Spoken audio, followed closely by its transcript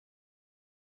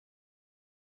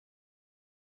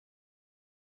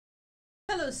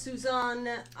Hello, Susan.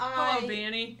 Hello,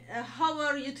 Banny. How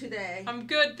are you today? I'm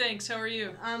good, thanks. How are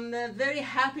you? I'm very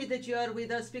happy that you are with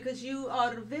us because you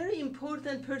are a very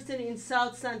important person in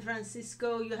South San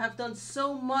Francisco. You have done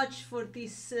so much for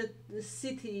this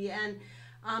city, and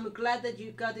I'm glad that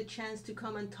you got a chance to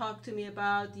come and talk to me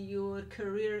about your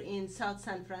career in South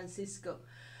San Francisco.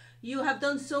 You have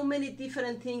done so many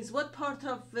different things. What part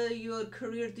of your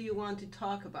career do you want to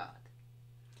talk about?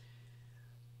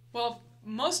 Well,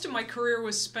 most of my career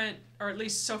was spent, or at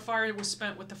least so far it was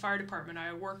spent with the fire department.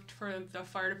 I worked for the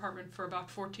fire department for about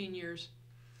 14 years.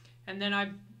 And then I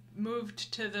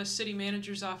moved to the city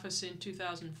manager's office in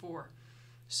 2004.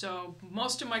 So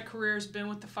most of my career has been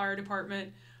with the fire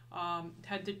department.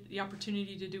 Had the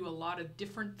opportunity to do a lot of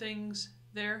different things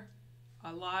there.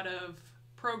 A lot of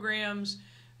programs,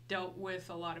 dealt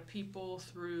with a lot of people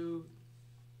through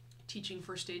teaching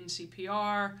first aid and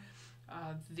CPR,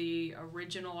 the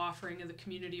original offering of the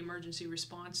community emergency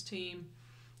response team.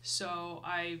 So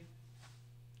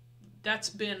that's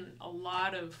been a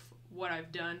lot of what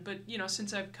I've done. But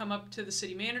since I've come up to the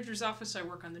city manager's office, I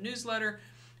work on the newsletter.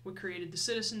 We created the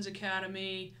Citizens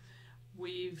Academy.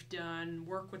 We've done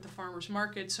work with the farmers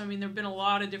market. So there have been a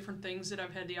lot of different things that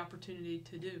I've had the opportunity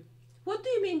to do. What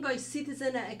do you mean by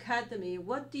Citizen Academy?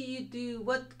 What do you do?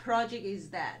 What project is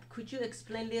that? Could you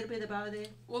explain a little bit about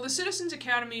it? Well, the Citizens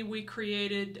Academy we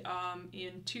created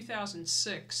in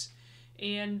 2006.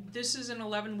 And this is an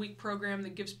 11-week program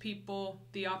that gives people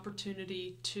the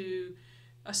opportunity to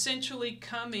essentially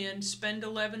come in, spend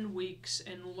 11 weeks,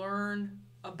 and learn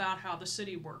about how the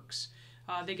city works.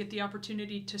 They get the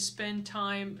opportunity to spend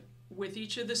time with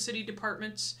each of the city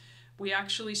departments. We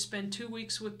actually spend 2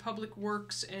 weeks with Public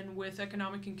Works and with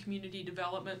Economic and Community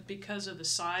Development because of the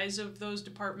size of those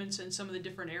departments and some of the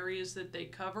different areas that they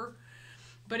cover.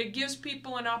 But it gives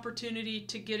people an opportunity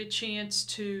to get a chance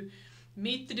to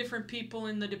meet the different people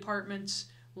in the departments,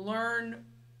 learn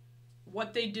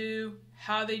what they do,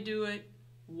 how they do it,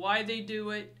 why they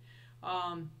do it.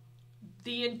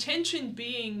 The intention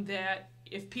being that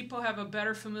if people have a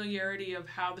better familiarity of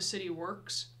how the city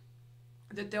works,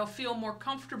 that they'll feel more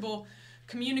comfortable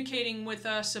communicating with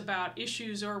us about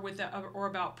issues or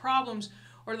about problems,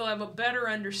 or they'll have a better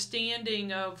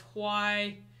understanding of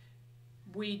why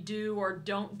we do or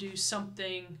don't do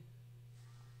something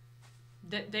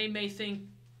that they may think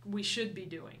we should be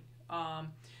doing.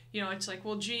 It's like,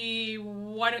 well, gee,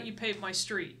 why don't you pave my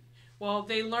street? Well,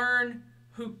 they learn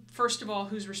first of all,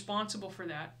 who's responsible for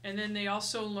that, and then they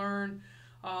also learn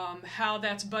how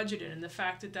that's budgeted and the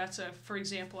fact that that's for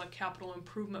example, a capital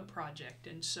improvement project.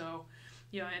 And so,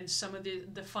 and some of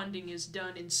the funding is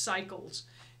done in cycles,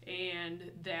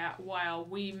 and that while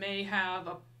we may have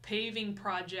a paving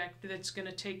project that's going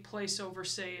to take place over,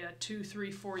 say, a 2,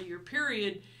 3, 4 year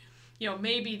period,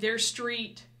 maybe their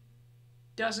street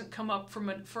doesn't come up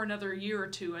for another year or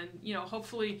two, and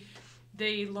hopefully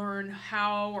they learn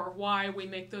how or why we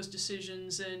make those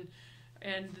decisions,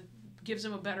 and gives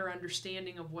them a better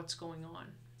understanding of what's going on.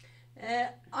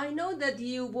 I know that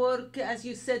you work, as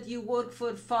you said, you work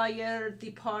for fire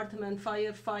department,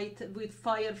 with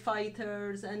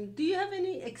firefighters. And do you have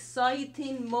any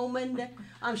exciting moment?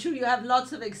 I'm sure you have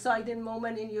lots of exciting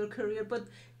moments in your career, but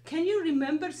can you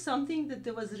remember something that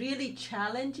was really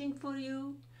challenging for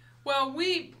you? Well,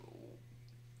 the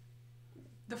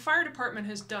fire department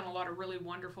has done a lot of really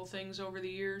wonderful things over the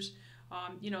years.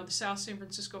 The South San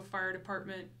Francisco Fire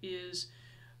Department is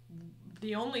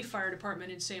the only fire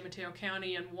department in San Mateo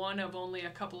County, and one of only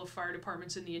a couple of fire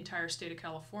departments in the entire state of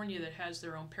California that has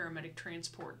their own paramedic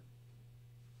transport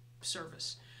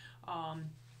service.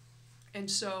 And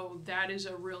so that is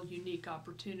a real unique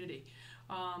opportunity.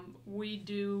 We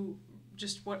do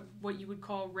just what you would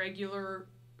call regular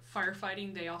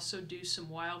firefighting. They also do some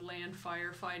wildland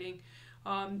firefighting.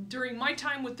 During my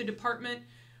time with the department,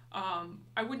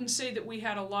 I wouldn't say that we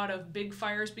had a lot of big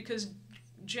fires, because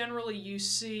generally you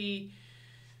see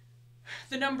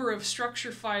the number of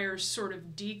structure fires sort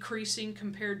of decreasing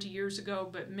compared to years ago,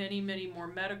 but many, many more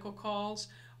medical calls.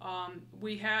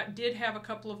 We did have a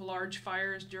couple of large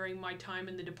fires during my time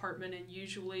in the department, and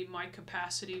usually my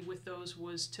capacity with those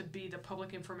was to be the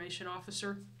public information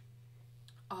officer.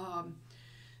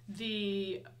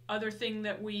 The other thing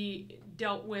that we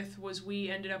dealt with was we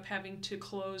ended up having to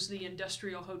close the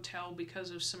industrial hotel because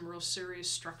of some real serious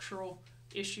structural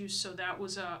issues. So that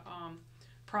was a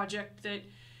project that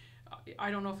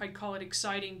I don't know if I'd call it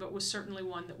exciting, but was certainly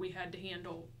one that we had to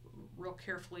handle real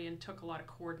carefully and took a lot of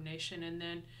coordination. And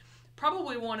then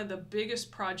probably one of the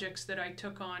biggest projects that I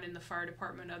took on in the fire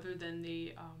department, other than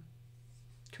the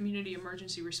community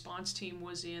emergency response team,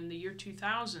 was in the year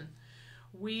 2000.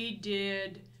 We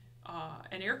did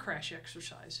an air crash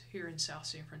exercise here in South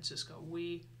San Francisco.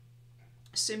 We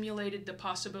simulated the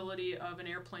possibility of an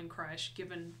airplane crash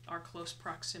given our close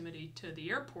proximity to the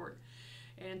airport.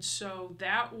 And so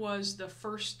that was the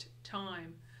first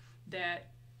time that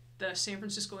the San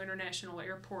Francisco International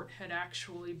Airport had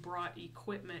actually brought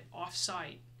equipment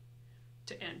off-site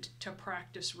to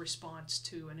practice response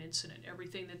to an incident.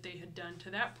 Everything that they had done to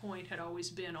that point had always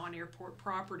been on airport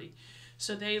property.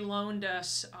 So they loaned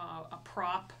us a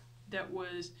prop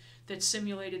that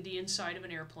simulated the inside of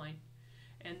an airplane.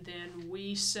 And then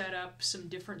we set up some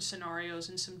different scenarios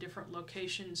in some different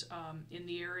locations in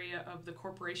the area of the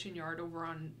Corporation Yard over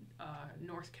on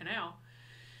North Canal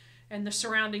and the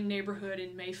surrounding neighborhood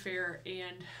in Mayfair.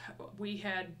 And we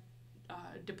had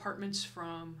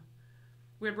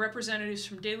we had representatives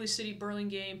from Daly City,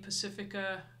 Burlingame,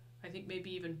 Pacifica, I think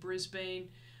maybe even Brisbane,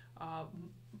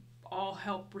 all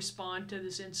help respond to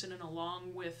this incident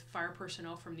along with fire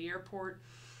personnel from the airport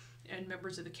and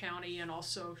members of the county and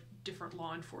also different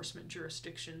law enforcement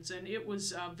jurisdictions. And it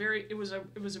was a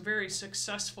very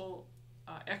successful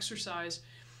exercise,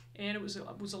 and it was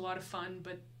a lot of fun.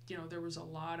 But there was a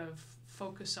lot of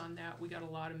focus on that. We got a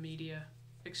lot of media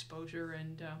exposure,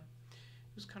 and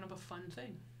it was kind of a fun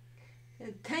thing.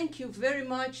 Thank you very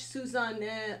much, Susan.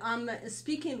 I'm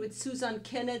speaking with Susan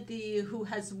Kennedy, who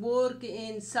has worked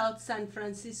in South San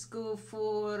Francisco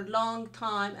for a long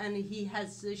time, and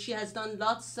she has done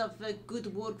lots of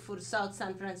good work for South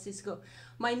San Francisco.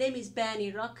 My name is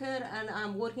Bani Rucker, and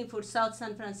I'm working for South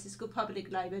San Francisco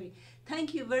Public Library.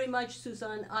 Thank you very much,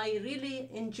 Susan. I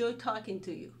really enjoyed talking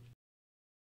to you.